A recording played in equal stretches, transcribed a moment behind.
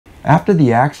After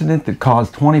the accident that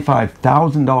caused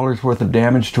 $25,000 worth of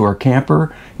damage to our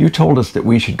camper, you told us that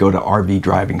we should go to RV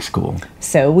driving school.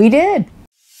 So we did.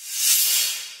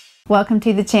 Welcome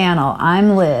to the channel.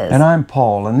 I'm Liz. And I'm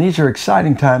Paul, and these are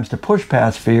exciting times to push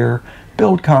past fear,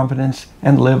 build confidence,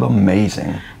 and live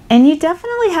amazing. And you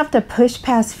definitely have to push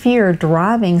past fear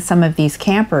driving some of these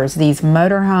campers, these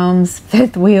motorhomes,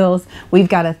 fifth wheels. We've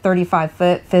got a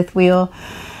 35-foot fifth wheel.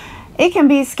 It can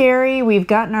be scary. We've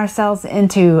gotten ourselves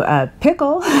into a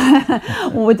pickle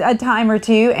with a time or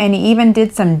two and even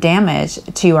did some damage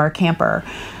to our camper.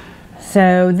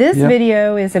 So this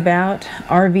video is about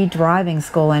RV driving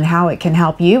school and how it can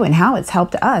help you and how it's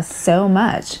helped us so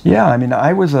much. Yeah, I mean,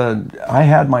 I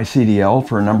had my CDL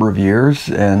for a number of years,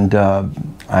 and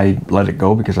I let it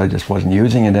go because I just wasn't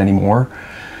using it anymore.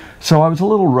 So I was a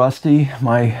little rusty.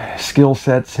 My skill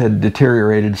sets had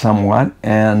deteriorated somewhat,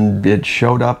 and it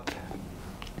showed up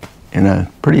in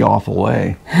a pretty awful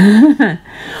way.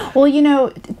 Well, you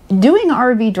know, doing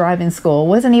RV driving school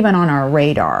wasn't even on our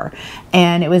radar.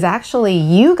 And it was actually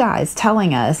you guys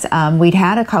telling us we'd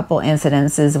had a couple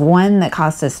incidences, one that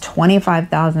cost us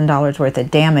 $25,000 worth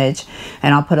of damage.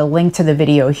 And I'll put a link to the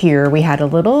video here. We had a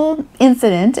little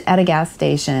incident at a gas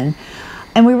station.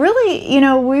 And we really, you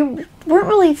know, we weren't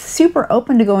really super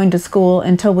open to going to school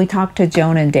until we talked to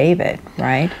Joan and David,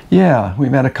 right? Yeah, we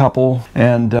met a couple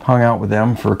and hung out with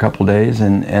them for a couple days,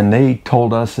 and they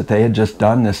told us that they had just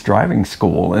done this driving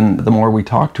school. And the more we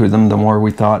talked to them, the more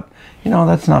we thought, you know,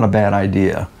 that's not a bad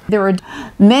idea. There are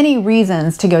many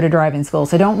reasons to go to driving school,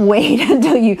 so don't wait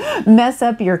until you mess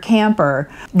up your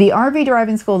camper. The RV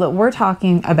driving school that we're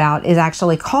talking about is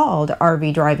actually called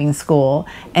RV Driving School,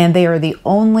 and they are the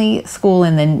only school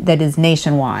that is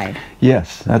nationwide.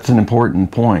 Yes, that's an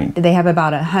important point. They have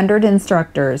about 100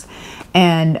 instructors,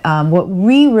 and what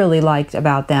we really liked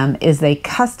about them is they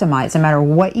customize. No matter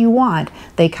what you want,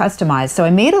 they customize. So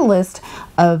I made a list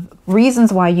of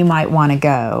reasons why you might want to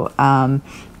go.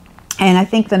 And I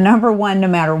think the number one, no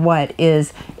matter what,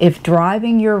 is if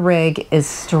driving your rig is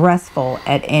stressful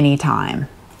at any time.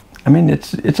 I mean,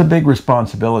 it's a big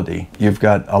responsibility. You've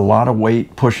got a lot of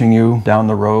weight pushing you down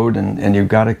the road, and you've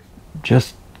got to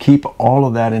just keep all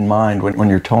of that in mind when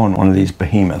you're towing one of these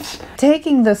behemoths.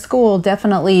 Taking the school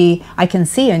definitely, I can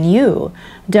see in you,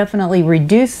 definitely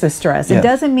reduce the stress. Yes. It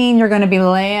doesn't mean you're going to be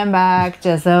laying back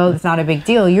just, oh, it's not a big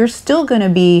deal. You're still going to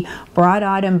be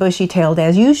broad-eyed and bushy-tailed,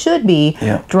 as you should be,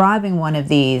 driving one of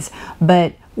these.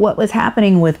 But what was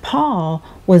happening with Paul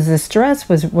was the stress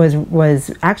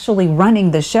was actually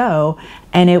running the show,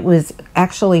 and it was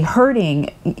actually hurting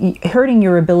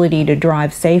your ability to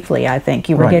drive safely. I think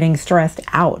you were getting stressed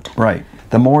out. Right.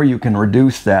 The more you can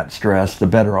reduce that stress, the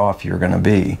better off you're going to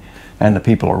be, and the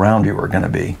people around you are going to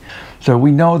be. So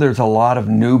we know there's a lot of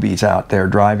newbies out there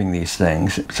driving these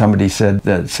things. Somebody said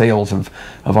that sales of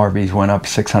RVs went up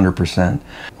 600%.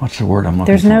 What's the word I'm looking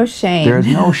for? There's no shame. There's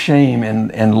no shame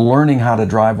in learning how to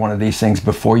drive one of these things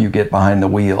before you get behind the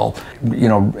wheel. You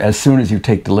know, as soon as you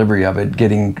take delivery of it,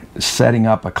 setting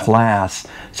up a class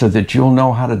so that you'll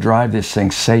know how to drive this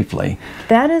thing safely.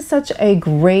 That is such a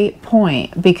great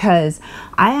point, because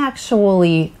I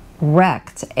actually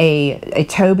wrecked a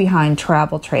tow-behind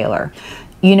travel trailer.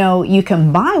 You know, you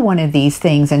can buy one of these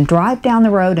things and drive down the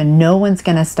road and no one's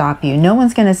going to stop you. No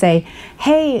one's going to say,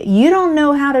 hey, you don't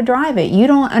know how to drive it. You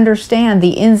don't understand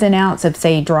the ins and outs of,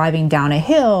 say, driving down a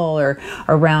hill or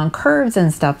around curves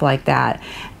and stuff like that.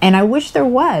 And I wish there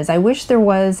was. I wish there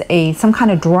was some kind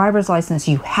of driver's license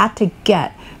you had to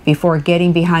get before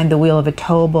getting behind the wheel of a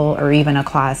towable or even a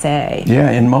Class A. Yeah,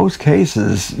 in most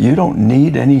cases, you don't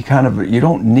need you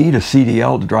don't need a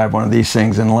CDL to drive one of these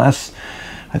things unless,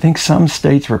 I think some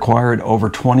states require it over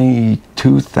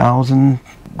 22,000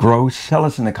 gross. Tell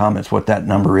us in the comments what that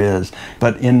number is.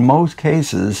 But in most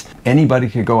cases, anybody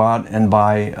could go out and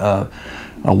buy a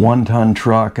 1-ton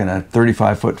truck and a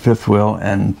 35-foot fifth wheel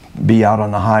and be out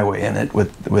on the highway in it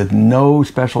with no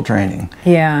special training.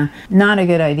 Yeah, not a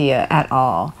good idea at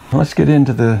all. Let's get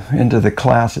into the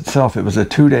class itself. It was a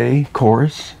 2-day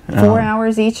course. 4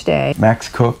 hours each day. Max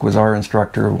Cook was our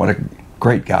instructor. What a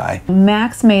great guy.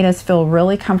 Max made us feel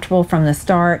really comfortable from the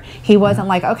start. He wasn't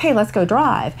like, okay, let's go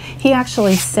drive. He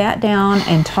actually sat down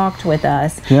and talked with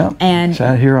us. Yeah, and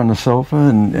sat here on the sofa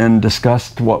and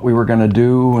discussed what we were going to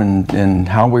do and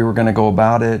how we were going to go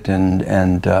about it,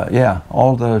 and yeah,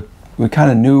 we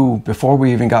kind of knew before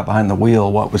we even got behind the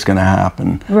wheel what was going to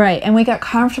happen. Right, and we got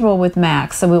comfortable with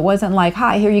Max, so it wasn't like,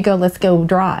 hi, here you go, let's go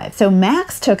drive. So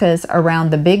Max took us around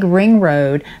the big ring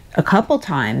road a couple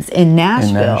times in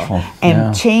Nashville,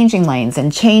 and changing lanes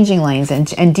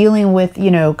and dealing with,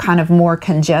 you know, kind of more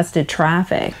congested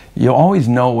traffic. You always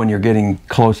know when you're getting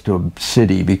close to a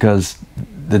city because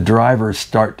the drivers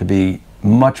start to be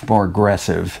much more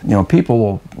aggressive. You know,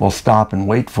 people will stop and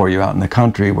wait for you out in the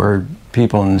country, where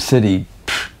people in the city,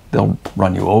 they'll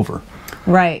run you over.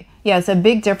 Right. Yeah, it's a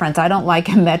big difference. I don't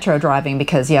like metro driving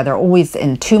because, yeah, they're always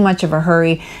in too much of a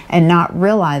hurry and not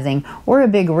realizing we're a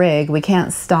big rig. We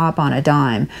can't stop on a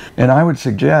dime. And I would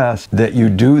suggest that you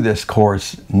do this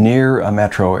course near a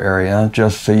metro area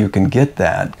just so you can get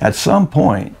that. At some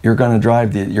point, you're going to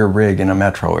drive your rig in a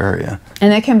metro area.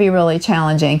 And that can be really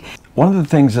challenging. One of the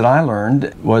things that I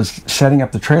learned was setting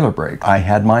up the trailer brake. I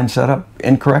had mine set up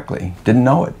incorrectly, didn't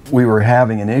know it. We were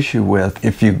having an issue with,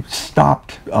 if you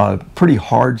stopped a pretty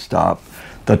hard stop,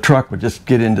 the truck would just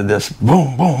get into this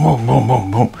boom, boom, boom, boom,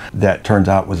 boom, boom. That turns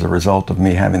out was a result of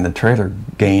me having the trailer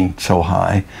gain so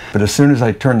high. But as soon as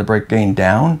I turned the brake gain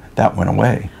down, that went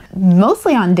away.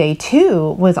 Mostly on day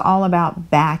 2 was all about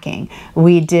backing.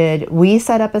 We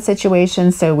set up a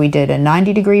situation, so we did a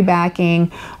 90-degree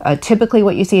backing. Typically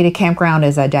what you see at a campground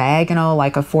is a diagonal,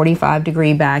 like a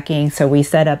 45-degree backing. So we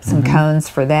set up some cones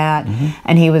for that,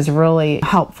 and he was really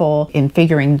helpful in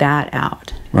figuring that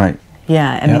out. Right.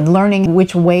 Yeah, I mean, learning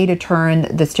which way to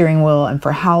turn the steering wheel and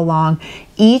for how long.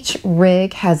 Each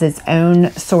rig has its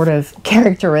own sort of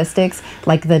characteristics,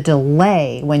 like the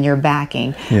delay when you're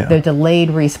backing, the delayed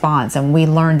response, and we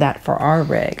learned that for our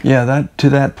rig. Yeah, to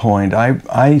that point,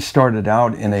 I started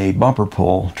out in a bumper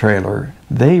pull trailer.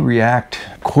 They react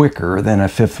quicker than a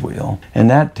fifth wheel, and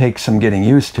that takes some getting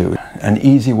used to. An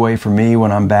easy way for me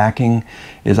when I'm backing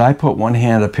is I put one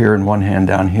hand up here and one hand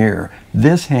down here.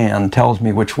 This hand tells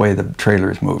me which way the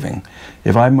trailer is moving.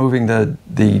 If I'm moving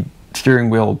the steering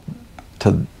wheel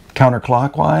to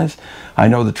counterclockwise, I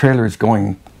know the trailer is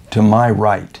going to my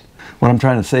right. What I'm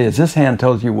trying to say is this hand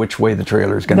tells you which way the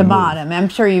trailer is going to move. The bottom. I'm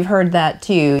sure you've heard that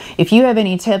too. If you have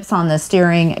any tips on the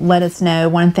steering, let us know.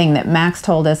 One thing that Max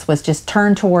told us was just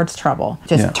turn towards trouble.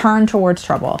 Just turn towards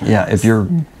trouble. Yeah, if your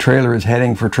trailer is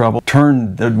heading for trouble,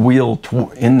 turn the wheel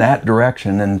in that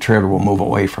direction and the trailer will move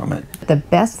away from it. The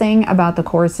best thing about the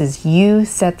course is you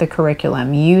set the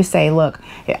curriculum. You say, look,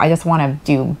 I just want to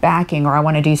do backing, or I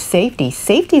want to do safety.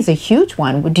 Safety is a huge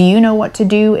one. Do you know what to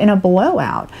do in a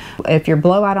blowout? If your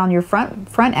blowout on your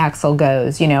front axle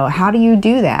goes, you know, how do you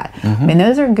do that? I mean,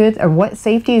 those are good. Or what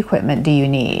safety equipment do you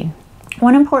need?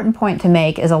 One important point to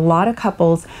make is a lot of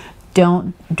couples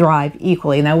don't drive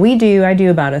equally. Now I do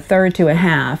about 1/3 to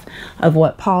 1/2 of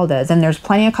what Paul does, and there's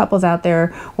plenty of couples out there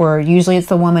where usually it's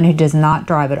the woman who does not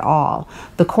drive at all.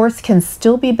 The course can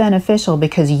still be beneficial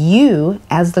because you,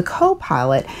 as the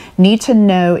co-pilot, need to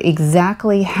know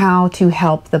exactly how to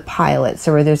help the pilot.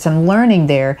 So there's some learning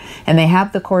there, and they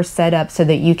have the course set up so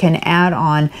that you can add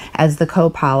on as the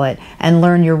co-pilot and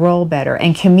learn your role better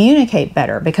and communicate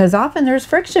better, because often there's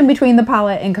friction between the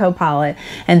pilot and co-pilot,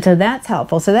 and so that's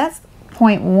helpful. So that's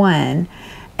point 1.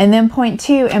 And then point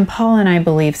 2, and Paul and I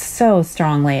believe so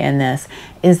strongly in this,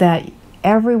 is that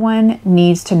everyone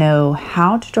needs to know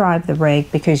how to drive the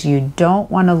rig, because you don't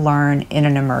want to learn in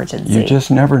an emergency. You just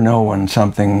never know when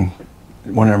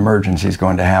an emergency is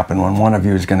going to happen, when one of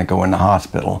you is going to go in the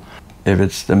hospital. If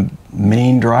it's the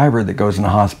main driver that goes in the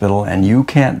hospital and you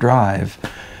can't drive,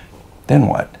 then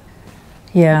what?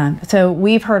 Yeah, so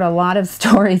we've heard a lot of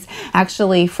stories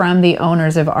actually from the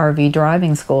owners of RV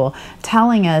driving school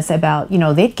telling us about, you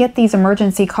know, they'd get these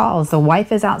emergency calls. The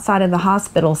wife is outside of the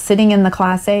hospital sitting in the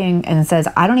Class A and says,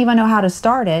 I don't even know how to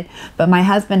start it, but my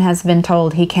husband has been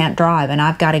told he can't drive and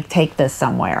I've got to take this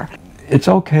somewhere. It's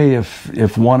okay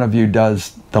if one of you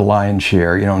does the lion's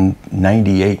share, you know,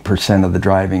 98% of the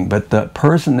driving, but the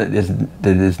person that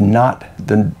is not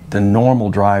the normal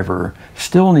driver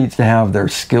still needs to have their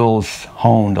skills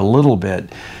honed a little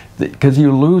bit, because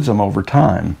you lose them over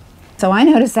time. So I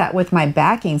noticed that with my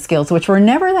backing skills, which were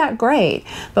never that great.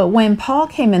 But when Paul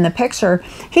came in the picture,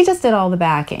 he just did all the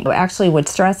backing. It actually would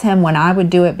stress him when I would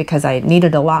do it because I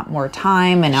needed a lot more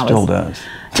time. And Still does.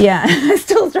 Yeah, it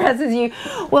still stresses you.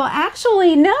 Well,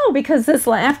 actually, no, because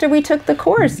after we took the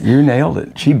course. You nailed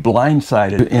it. She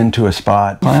blindsided into a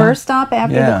spot. First stop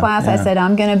after the class, I said,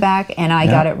 I'm going to back, and I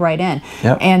got it right in.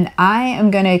 And I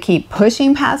am going to keep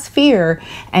pushing past fear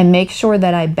and make sure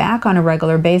that I back on a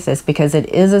regular basis, because it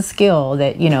is a skill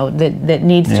that, you know, that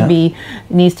needs to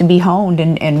be honed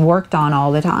and worked on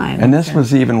all the time. And this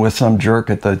was even with some jerk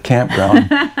at the campground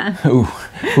who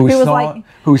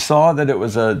who saw that it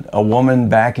was a woman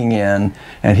backing in,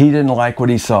 and he didn't like what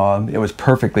he saw. It was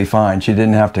perfectly fine. She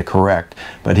didn't have to correct,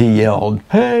 but he yelled,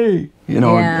 "Hey!"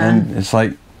 And it's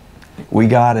like, we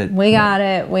got it. We got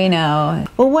it. We know.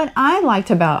 Well, what I liked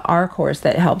about our course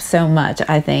that helped so much,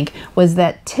 I think, was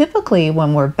that typically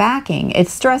when we're backing,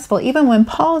 it's stressful. Even when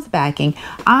Paul's backing,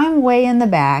 I'm way in the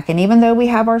back, and even though we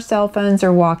have our cell phones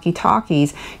or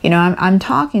walkie-talkies, I'm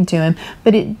talking to him,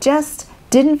 but it just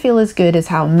didn't feel as good as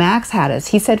how Max had us.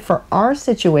 He said for our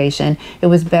situation, it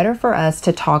was better for us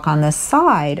to talk on the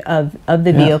side of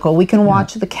the vehicle. We can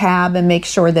watch the cab and make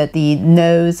sure that the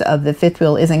nose of the fifth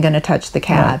wheel isn't going to touch the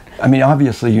cab. Right. I mean,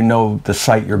 obviously you know the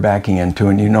site you're backing into,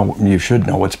 and you should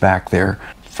know what's back there.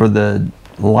 For the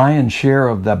lion's share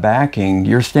of the backing,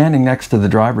 you're standing next to the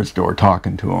driver's door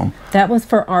talking to them. That was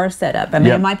for our setup. I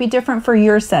mean, it might be different for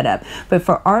your setup, but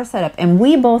for our setup, and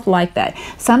we both like that.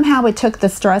 Somehow it took the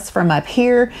stress from up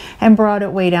here and brought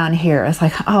it way down here. It's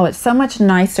like, oh, it's so much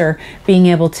nicer being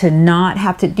able to not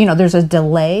have to, there's a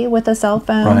delay with a cell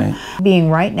phone. Right.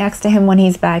 Being right next to him when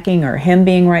he's backing, or him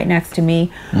being right next to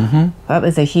me. That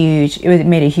was it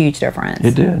made a huge difference.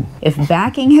 It did. If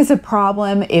backing is a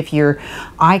problem,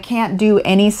 I can't do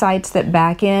any sites that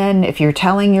back in, if you're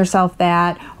telling yourself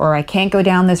that, or I can't go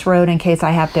down this road in case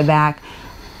I have to back,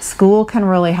 school can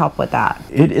really help with that.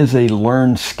 It is a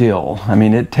learned skill. I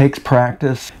mean, it takes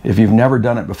practice. If you've never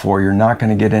done it before, you're not going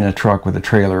to get in a truck with a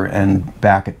trailer and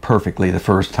back it perfectly the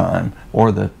first time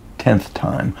or the 10th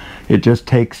time. It just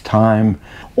takes time.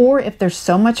 Or if there's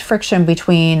so much friction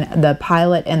between the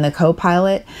pilot and the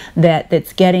co-pilot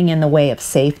that's getting in the way of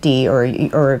safety, or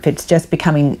if it's just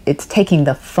it's taking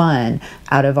the fun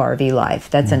out of RV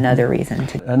life. That's another reason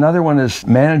to. Another one is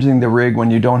managing the rig when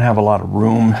you don't have a lot of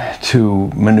room to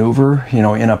maneuver,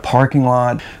 in a parking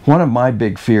lot. One of my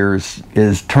big fears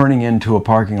is turning into a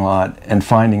parking lot and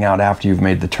finding out after you've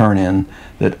made the turn in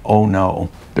that, oh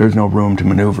no, there's no room to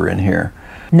maneuver in here.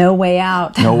 No way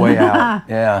out. No way out,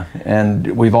 yeah.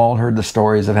 And we've all heard the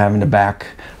stories of having to back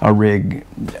a rig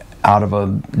out of a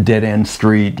dead-end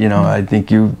street. I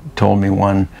think you told me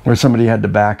one where somebody had to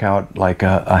back out like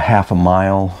a half a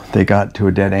mile. They got to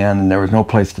a dead end and there was no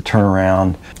place to turn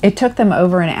around. It took them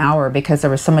over an hour because there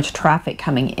was so much traffic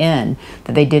coming in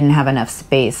that they didn't have enough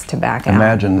space to back out.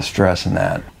 Imagine the stress in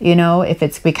that. If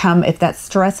that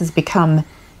stress has become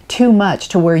too much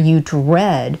to where you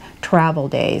dread travel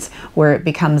days, where it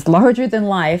becomes larger than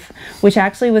life, which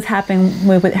actually was happening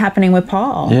with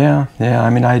Paul. Yeah. I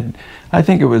mean, I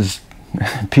think it was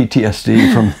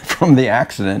PTSD from the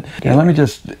accident. And let me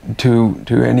just, to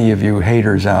any of you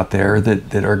haters out there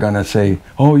that are going to say,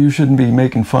 oh, you shouldn't be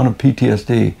making fun of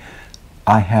PTSD.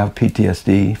 I have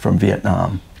PTSD from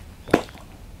Vietnam.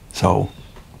 So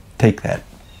take that.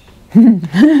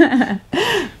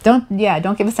 Don't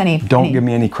give us any. Don't give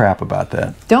me any crap about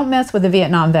that. Don't mess with a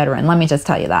Vietnam veteran. Let me just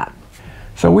tell you that.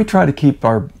 So we try to keep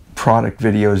our product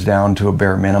videos down to a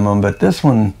bare minimum, but this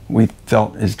one we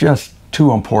felt is just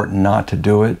too important not to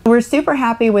do it. We're super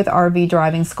happy with RV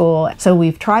Driving School. So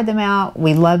we've tried them out,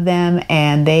 we love them,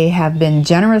 and they have been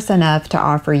generous enough to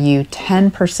offer you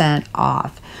 10%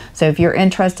 off. So if you're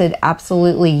interested,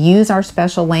 absolutely use our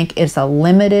special link. It's a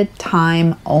limited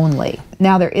time only.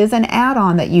 Now there is an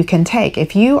add-on that you can take.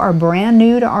 If you are brand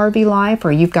new to RV life,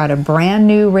 or you've got a brand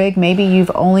new rig, maybe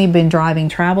you've only been driving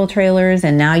travel trailers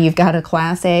and now you've got a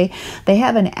Class A, they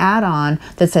have an add-on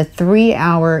that's a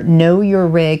 3-hour know your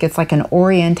rig. It's like an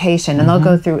orientation, and they'll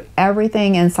go through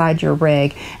everything inside your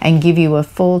rig and give you a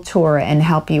full tour and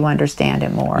help you understand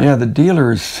it more. Yeah, the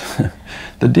dealers,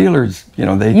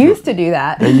 they used to do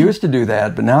that. They used to do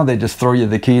that, but now they just throw you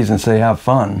the keys and say, have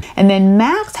fun. And then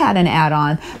Max had an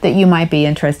add-on that you might be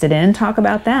interested in. Talk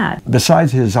about that.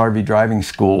 Besides his RV driving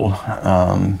school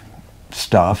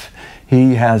stuff,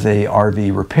 he has a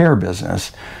RV repair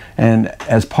business. And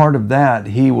as part of that,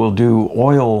 he will do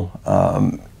oil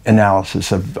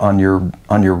analysis on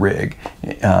your rig.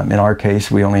 In our case,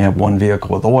 we only have one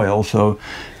vehicle with oil, so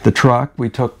the truck,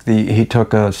 he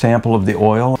took a sample of the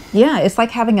oil. Yeah, it's like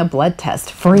having a blood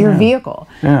test for your vehicle.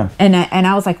 Yeah. And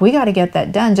I was like, we got to get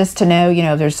that done just to know,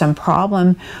 if there's some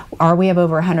problem, or we have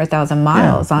over 100,000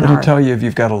 miles on our... It'll tell you if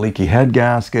you've got a leaky head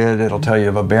gasket. It'll tell you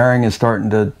if a bearing is starting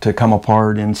to come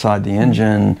apart inside the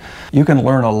engine. You can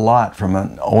learn a lot from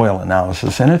an oil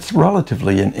analysis, and it's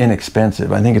relatively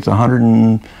inexpensive. I think it's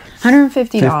 $150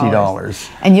 $150.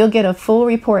 And you'll get a full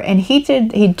report. And he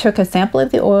took a sample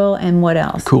of the oil and what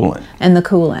else? Coolant. And the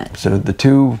coolant. So the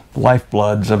two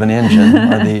lifebloods of an engine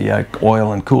are the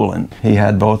oil and coolant. He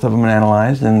had both of them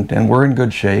analyzed, and we're in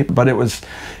good shape. But it was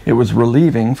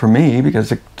relieving for me because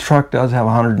the truck does have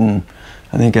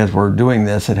I think as we're doing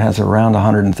this, it has around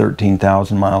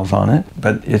 113,000 miles on it,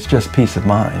 but it's just peace of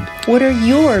mind. What are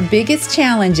your biggest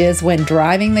challenges when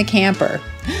driving the camper?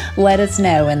 Let us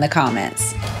know in the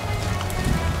comments.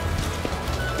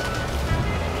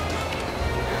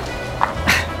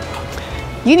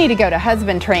 You need to go to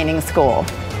husband training school.